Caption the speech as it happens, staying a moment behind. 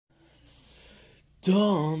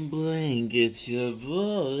Don't blink, it's your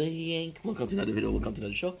boy Yank. Welcome to another video, welcome to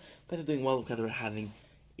another show. Guys are doing well because we're having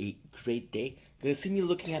a great day. You're gonna see me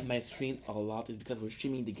looking at my screen a lot is because we're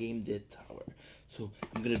streaming the game Dead Tower. So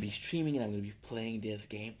I'm gonna be streaming and I'm gonna be playing this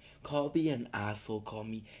game. Call me an asshole, call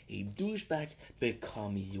me a douchebag, but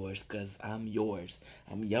call me yours cause I'm yours.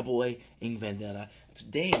 I'm your boy Ink Vendetta.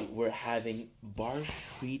 Today we're having bar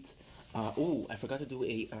street. Oh, I forgot to do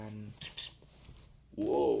a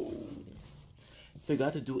whoa.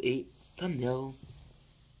 Forgot to do a thumbnail.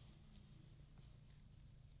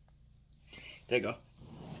 There you go.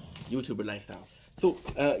 YouTuber lifestyle. So,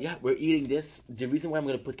 yeah, we're eating this. The reason why I'm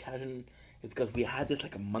going to put Cajun is because we had this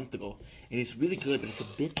like a month ago. And it's really good, but it's a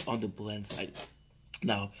bit on the bland side.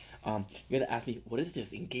 Now, you're going to ask me, what is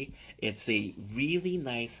this, Inky? It's a really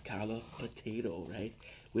nice scallop potato, right?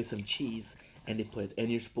 With some cheese. And they put,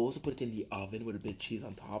 and you're supposed to put it in the oven with a bit of cheese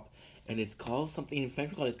on top. And it's called something, in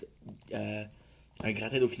French we call it, un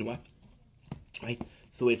gratin dauphinois, right?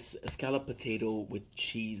 So it's a scallop potato with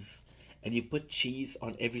cheese, and you put cheese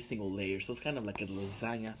on every single layer. So it's kind of like a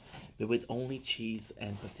lasagna, but with only cheese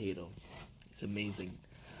and potato. It's amazing.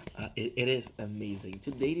 It is amazing.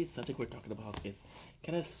 Today, the subject we're talking about is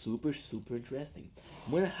kind of super interesting.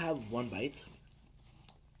 I'm gonna have one bite.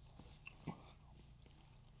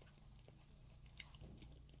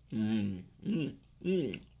 I mean,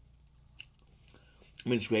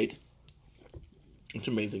 it's great. It's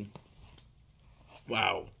amazing.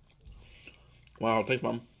 Wow. Wow, thanks,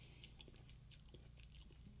 Mom.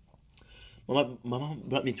 Mama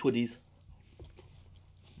brought me two of these.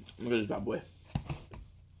 Look at this bad boy.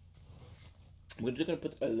 I'm just gonna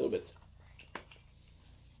put a little bit.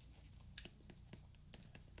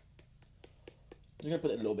 I'm gonna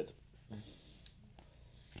put a little bit.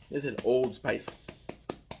 This is Old Spice.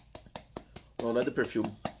 Well, not the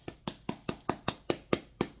perfume.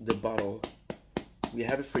 The bottle. We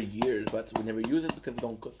have it for years, but we never use it because we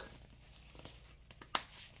don't cook.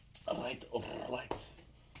 Alright.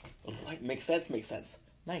 Makes sense.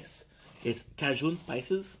 Nice. It's Cajun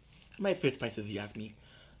spices. My favorite spices, if you ask me.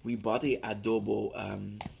 We bought the adobo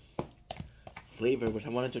flavor, which I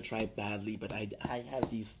wanted to try badly, but I have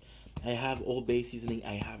these. I have Old Bay seasoning.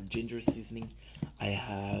 I have ginger seasoning. I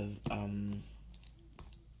have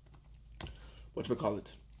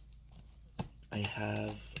whatchamacallit. I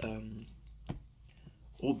have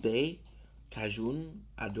Old Bay, Cajun,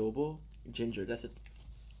 adobo, ginger. That's it.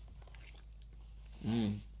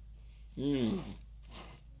 A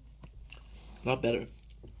lot better.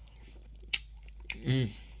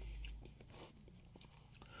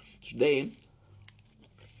 Today,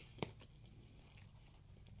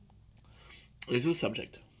 this is a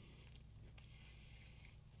subject.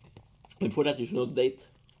 Before that, you should know the date.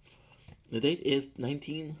 The date is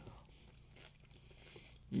 19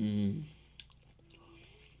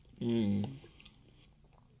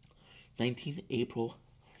 April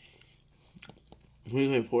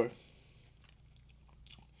 2024.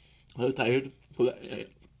 I'm very tired.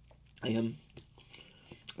 I am.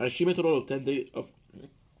 I stream a total of 10 days of.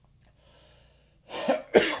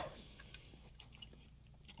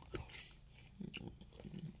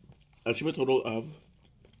 I stream a total of.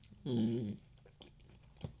 Mm.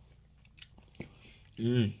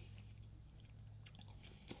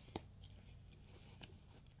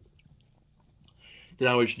 10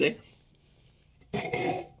 hours a day.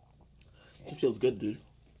 This feels good, dude.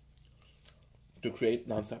 To create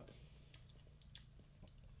nonstop.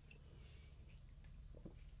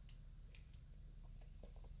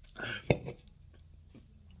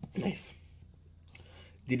 Nice.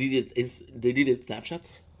 Deleted Snapchat.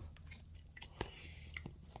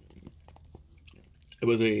 It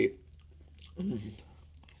was a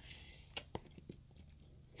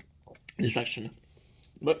distraction,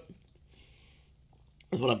 but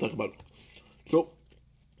that's what I'm talking about. So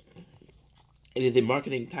it is a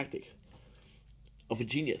marketing tactic of a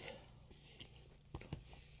genius.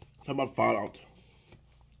 Talk about Fallout.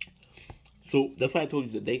 So that's why I told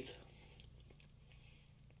you the date.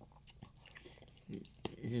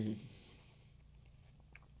 A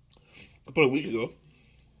couple of weeks ago,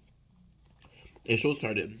 a show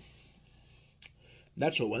started.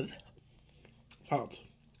 That show was Fallout.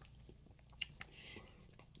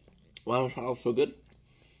 Wow, Fallout so good.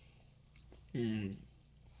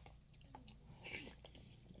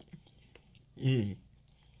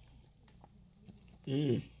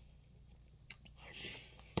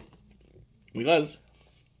 Because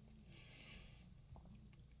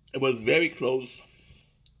it was very close.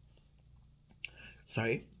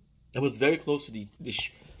 Sorry, it was very close to the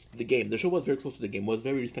game. The show was very close to the game. Was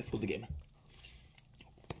very respectful of the game.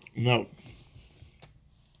 Now,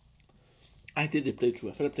 I did the playthrough.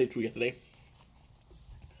 I started playthrough yesterday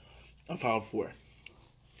of Fallout 4.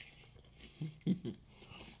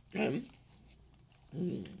 And,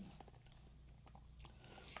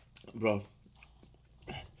 bro,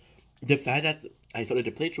 the fact that I started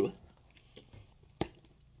the playthrough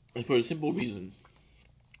is for a simple reason.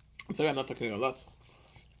 I'm sorry I'm not talking a lot.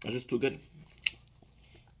 It's just too good.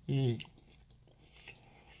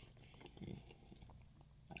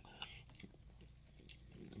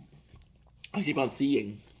 I keep on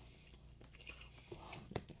seeing.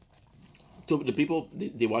 So the people,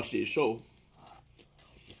 they watch this show.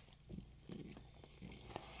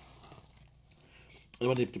 I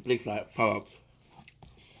wanted to play Fallout.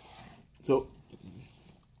 So,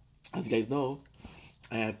 as you guys know,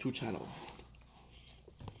 I have 2 channels.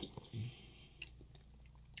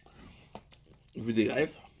 Video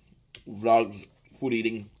life, vlogs, food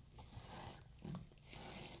eating.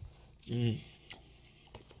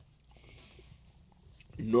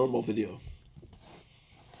 Normal video.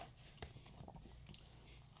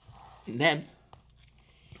 And then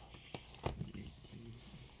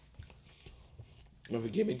I have a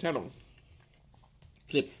gaming channel.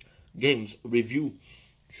 Clips, games, review,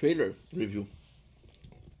 trailer review.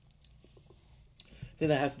 Then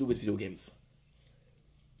that has to do with video games.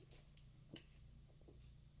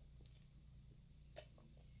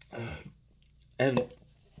 And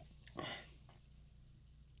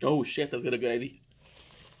oh shit, that's got a good idea.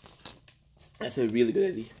 That's a really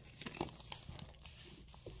good idea.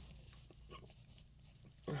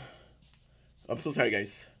 I'm so sorry,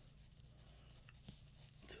 guys.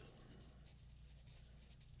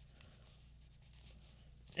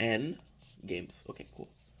 And games. Okay, cool.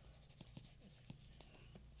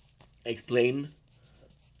 Explain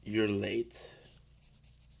you're late.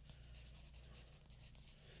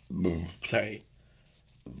 Sorry.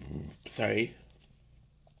 Sorry.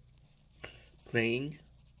 Playing.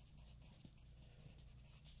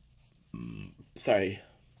 Sorry.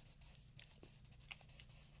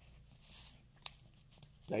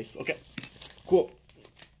 Nice. Okay. Cool.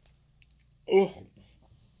 Oh,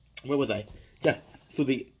 where was I? Yeah. So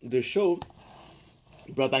the show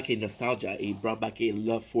brought back a nostalgia. It brought back a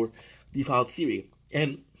love for the Fallout series,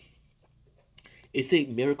 and it's a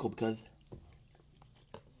miracle because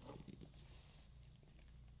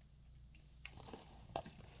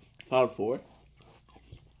Fallout 4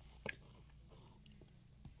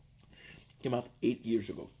 came out 8 years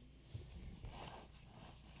ago.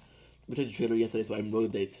 We checked the trailer yesterday, so I know the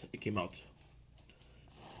dates it came out.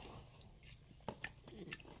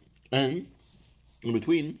 And in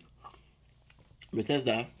between,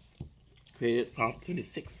 Bethesda created Fallout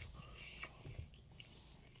 76,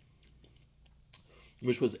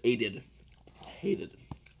 which was hated.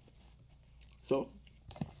 So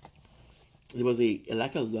there was a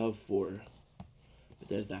lack of love for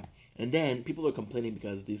Bethesda. And then people are complaining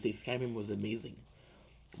because they say Skyrim was amazing.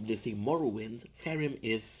 They say Morrowind. Skyrim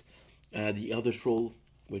is the Elder Scroll,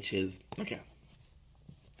 which is okay.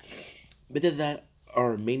 Bethesda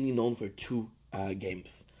are mainly known for 2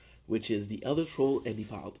 games, which is the Elder Scroll and the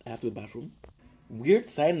Fallout. After the bathroom. Weird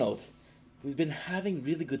side note: we've been having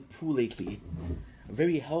really good poo lately.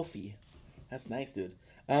 Very healthy. That's nice, dude.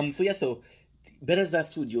 So Bethesda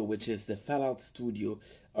Studio, which is the Fallout studio,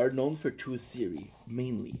 are known for 2 series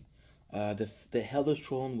mainly. The Elder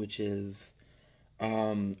Scroll, which is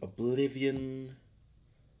Oblivion,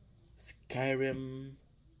 Skyrim,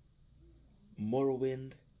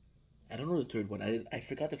 Morrowind. I don't know the third one. I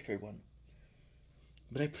forgot the third one.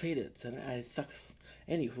 But I played it and it sucks.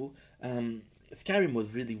 Anywho, Skyrim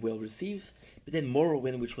was really well received, but then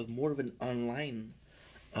Morrowind, which was more of an online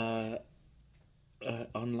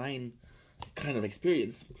kind of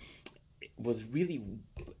experience, it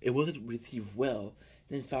wasn't received well.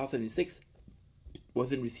 Then Fallout 76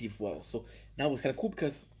 wasn't received well. So now it's kind of cool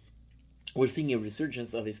because we're seeing a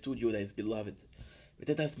resurgence of a studio that is beloved. But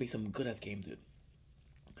that does make some good ass game, dude.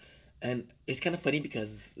 And it's kind of funny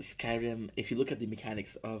because Skyrim, if you look at the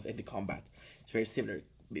mechanics of and the combat, it's very similar.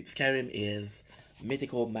 Skyrim is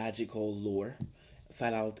mythical, magical lore.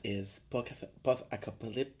 Fallout is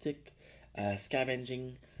post-apocalyptic,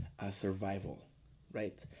 scavenging, survival,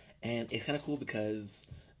 right? And it's kind of cool because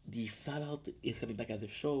the Fallout is coming back as a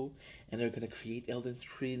show, and they're gonna create Elder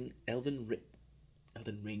Scroll.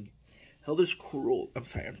 I'm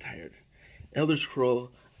sorry, I'm tired. Elder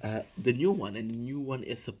Scroll, the new one, and the new one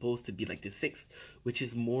is supposed to be like the 6th, which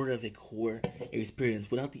is more of a core experience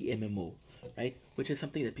without the MMO, right? Which is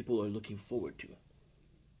something that people are looking forward to.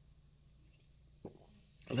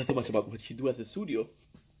 And not so much about what you do as a studio,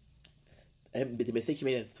 but the mistake you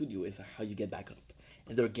made as a studio is how you get back up.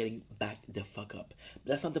 and they're getting back the fuck up.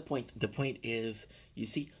 But that's not the point. The point is, you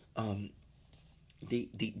see, they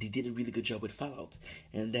did a really good job with Fallout,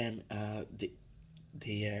 and then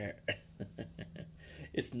they are.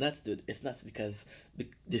 It's nuts, dude. It's nuts because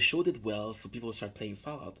the show did well, so people start playing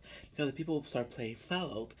Fallout. Because if people start playing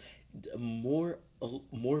Fallout, more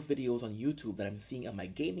videos on YouTube that I'm seeing on my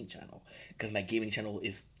gaming channel. Because my gaming channel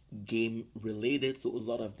is game related, so a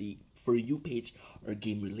lot of the For You page are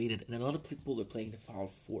game related, and a lot of people are playing the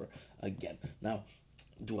Fallout 4 again. Now,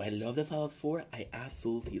 do I love the Fallout 4? I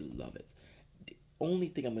absolutely love it. The only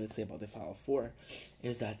thing I'm going to say about the Fallout 4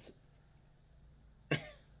 is that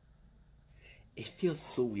it feels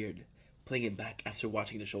so weird playing it back after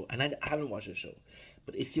watching the show. And I haven't watched the show,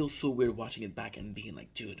 but it feels so weird watching it back and being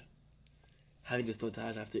like, dude, having this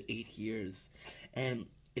nostalgia after 8 years. And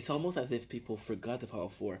it's almost as if people forgot the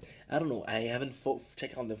Fallout 4. I don't know. I haven't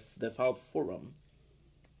checked on the Fallout forum.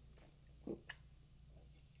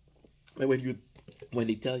 But when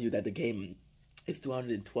they tell you that the game is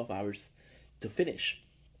 212 hours to finish,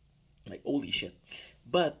 like, holy shit.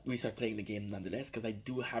 But we start playing the game nonetheless because I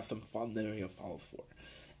do have some fond memory of Fallout 4.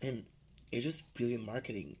 And it's just brilliant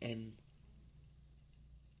marketing, and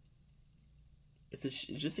it's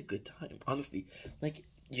just a good time, honestly. Like,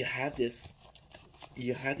 you have this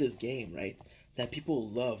game, right, that people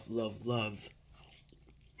love.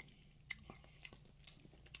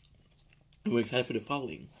 And we're excited for the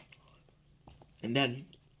following. And then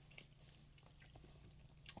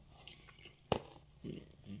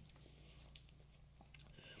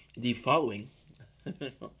the following,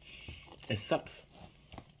 it sucks.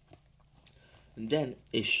 And then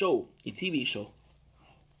a TV show,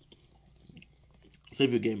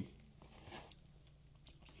 save your game.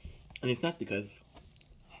 And it's not because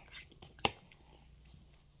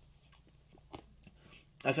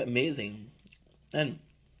that's amazing. And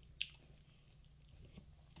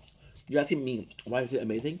you're asking me, why is it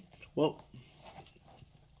amazing? Well,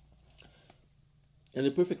 in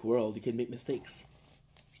the perfect world, you can make mistakes.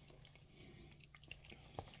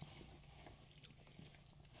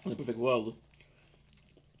 In the perfect world,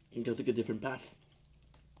 you can take a different path.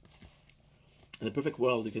 In the perfect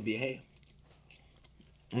world, you can be, hey,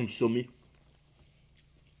 show me.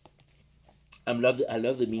 I love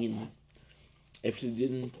the meme. If she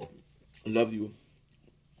didn't love you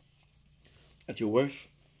at your worst,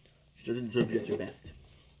 she doesn't deserve you at your best.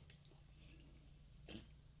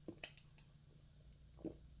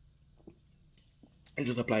 And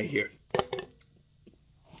just apply it here.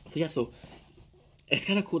 So yeah, so it's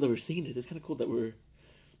kind of cool that we're seeing this. It's kind of cool that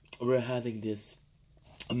we're having this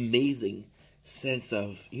amazing sense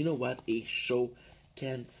of, you know what, a show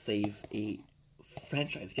can save a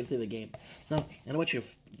franchise, can save a game. Now, I know what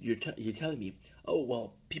you're telling me. Oh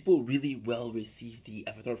well, people really well received the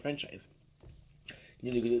Avatar franchise.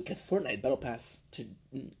 You know, you look at Fortnite Battle Pass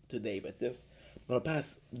today, but this Battle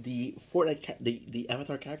Pass, the Fortnite the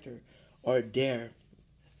Avatar character are there,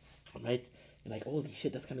 right? You're like, holy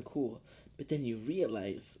shit, that's kind of cool. But then you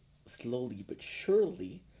realize slowly but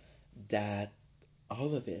surely that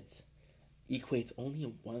all of it equates only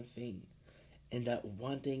in one thing, and that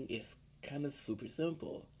one thing is kind of super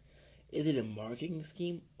simple. Is it a marketing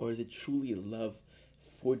scheme, or is it truly a love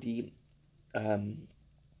for the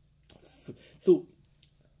so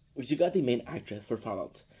you got the main actress for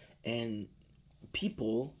Fallout, and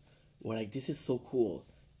people were like, this is so cool,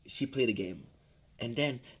 she played a game. And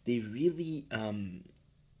then they really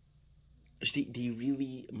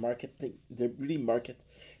market the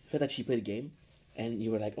fact that she played a game. And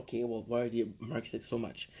you were like, okay, well, why are they marketing so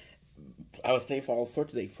much? I was playing Fallout 4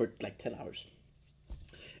 today for like 10 hours.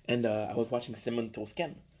 And I was watching Simon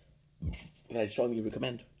Toscan, that I strongly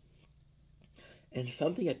recommend. And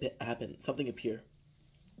something happened, something appeared.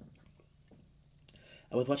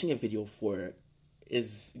 I was watching a video for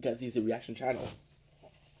he's a reaction channel.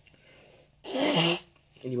 And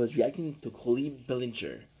he was reacting to Colleen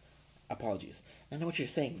Billinger. Apologies. I know what you're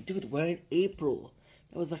saying. Dude, we're in April.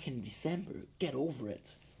 That was back in December. Get over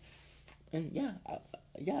it. And yeah.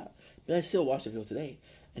 But I still watched the video today.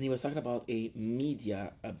 And he was talking about a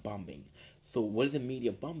media bombing. So what is a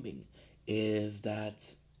media bombing? Is that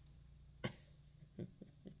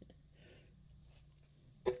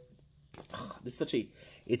this is such a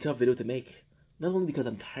tough video to make. Not only because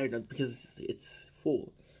I'm tired, not because it's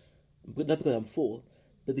full. But not because I'm full,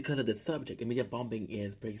 but because of the subject. A media bombing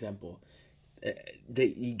is, for example,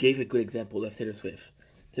 he gave a good example of Taylor Swift.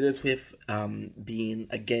 Taylor Swift being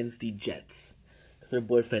against the Jets. Because her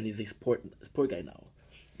boyfriend is a sport guy now.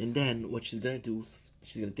 And then what she's going to do,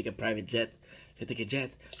 she's going to take a private jet. She'll take a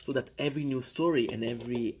jet so that every news story and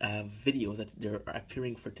every video that they're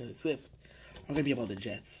appearing for Taylor Swift gonna be about the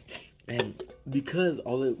Jets, and because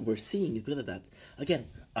all that we're seeing is because of that. Again,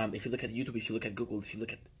 if you look at YouTube, if you look at Google, if you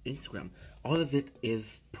look at Instagram, all of it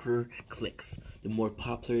is per clicks. The more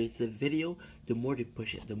popular it's a video, the more they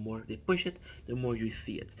push it. The more they push it, the more you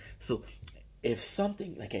see it. So, if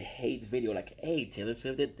something like a hate video, like "Hey, Taylor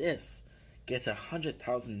Swift did this," gets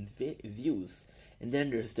 100,000 views, and then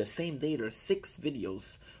there's the same day there's 6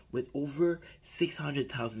 videos with over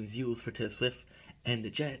 600,000 views for Taylor Swift and the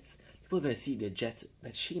Jets, people are gonna see the Jets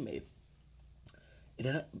that she made. And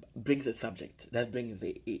that brings a subject. That brings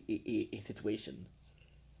a situation.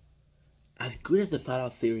 As good as the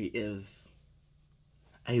Fallout theory is,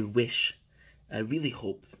 I really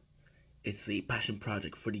hope it's a passion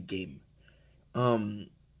project for the game. And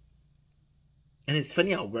it's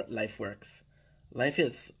funny how life works. Life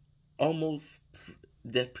is almost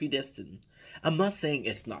predestined. I'm not saying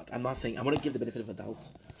it's not. I'm not saying, I want to give the benefit of a doubt.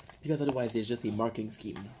 Because otherwise it's just a marketing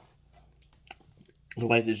scheme.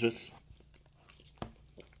 Otherwise it's just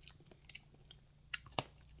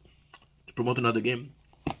to promote another game.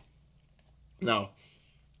 Now,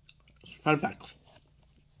 fun facts.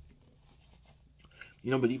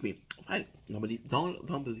 You don't believe me? Fine. Nobody don't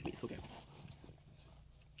believe me. It's okay.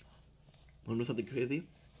 Want to know something crazy?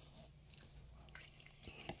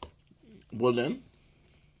 Well then,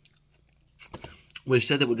 we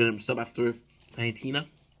said that we're gonna stop after Argentina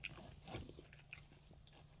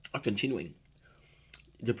are continuing.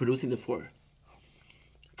 They're producing the 4.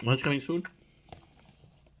 What's coming soon?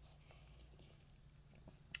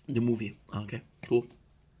 The movie. Okay, cool.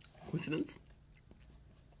 Coincidence?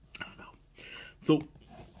 I don't know.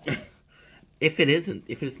 So, if it isn't,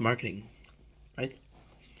 if it's marketing, right?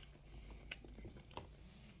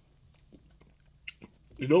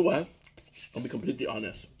 You know what? I'll be completely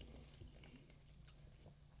honest.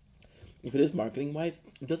 If it is marketing wise,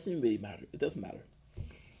 it doesn't really matter. It doesn't matter.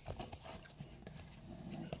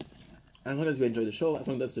 As long as you enjoy the show, as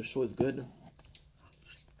long as the show is good,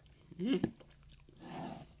 you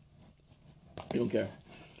don't care.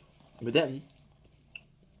 But then,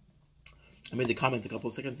 I made the comment a couple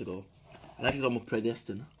of seconds ago. Life is almost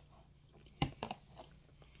predestined.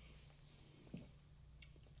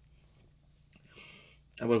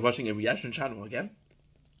 I was watching a reaction channel again,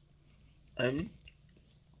 and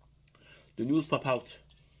the news pop out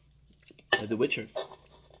that The Witcher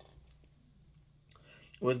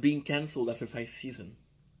was being cancelled after 5 seasons.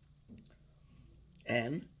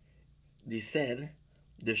 And they said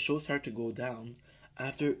the show started to go down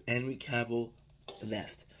after Henry Cavill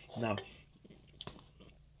left. Now,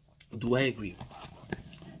 do I agree?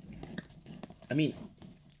 I mean,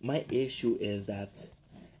 my issue is that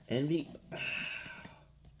Henry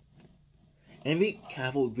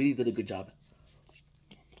Cavill really did a good job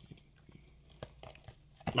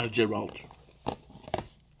as Geralt.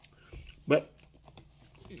 But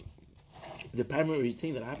the primary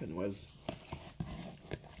thing that happened was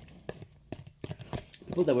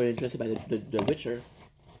people that were interested by the Witcher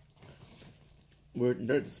were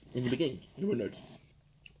nerds in the beginning. They were nerds.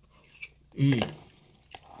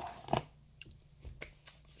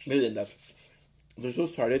 Better than that, the show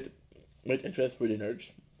started with interest for the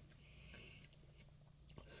nerds.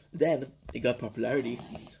 Then it got popularity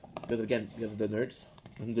because of the nerds,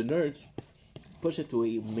 and the nerds pushed it to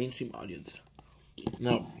a mainstream audience.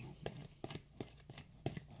 Now,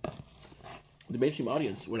 the mainstream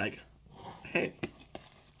audience were like, "Hey,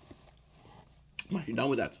 I'm actually down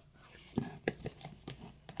with that.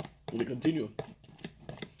 We continue."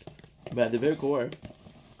 But at the very core,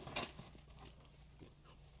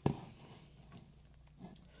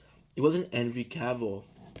 it wasn't Henry Cavill.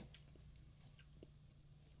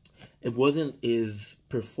 It wasn't his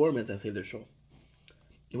performance that saved the show.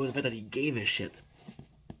 It was the fact that he gave a shit.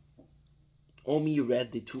 Homie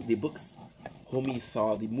read the books. Homie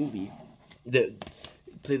saw the movie.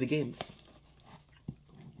 Play the games.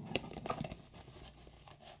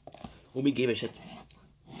 Homie gave a shit.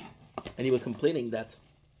 And he was complaining that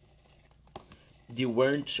they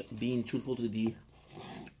weren't being truthful to the...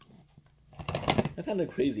 That's kind of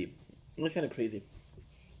crazy. It was kind of crazy.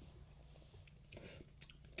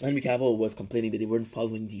 Henry Cavill was complaining that they weren't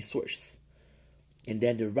following the source. And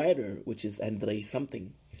then the writer, which is Andre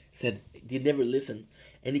something, said they never listened.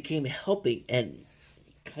 And he came helping and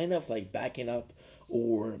kind of like backing up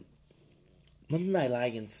or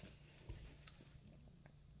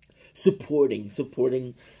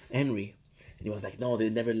supporting Henry. And he was like, no, they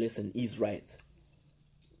never listen. He's right.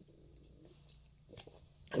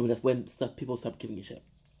 And that's when people stopped giving a shit.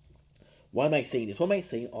 Why am I saying this? Why am I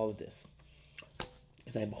saying all of this?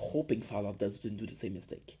 Because I'm hoping Fallout doesn't do the same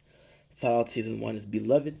mistake. Fallout Season 1 is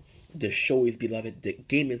beloved. The show is beloved. The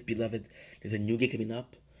game is beloved. There's a new game coming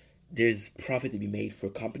up. There's profit to be made for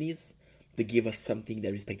companies to give us something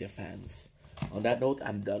that respect their fans. On that note,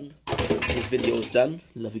 I'm done. This video is done.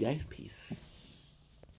 Love you guys. Peace.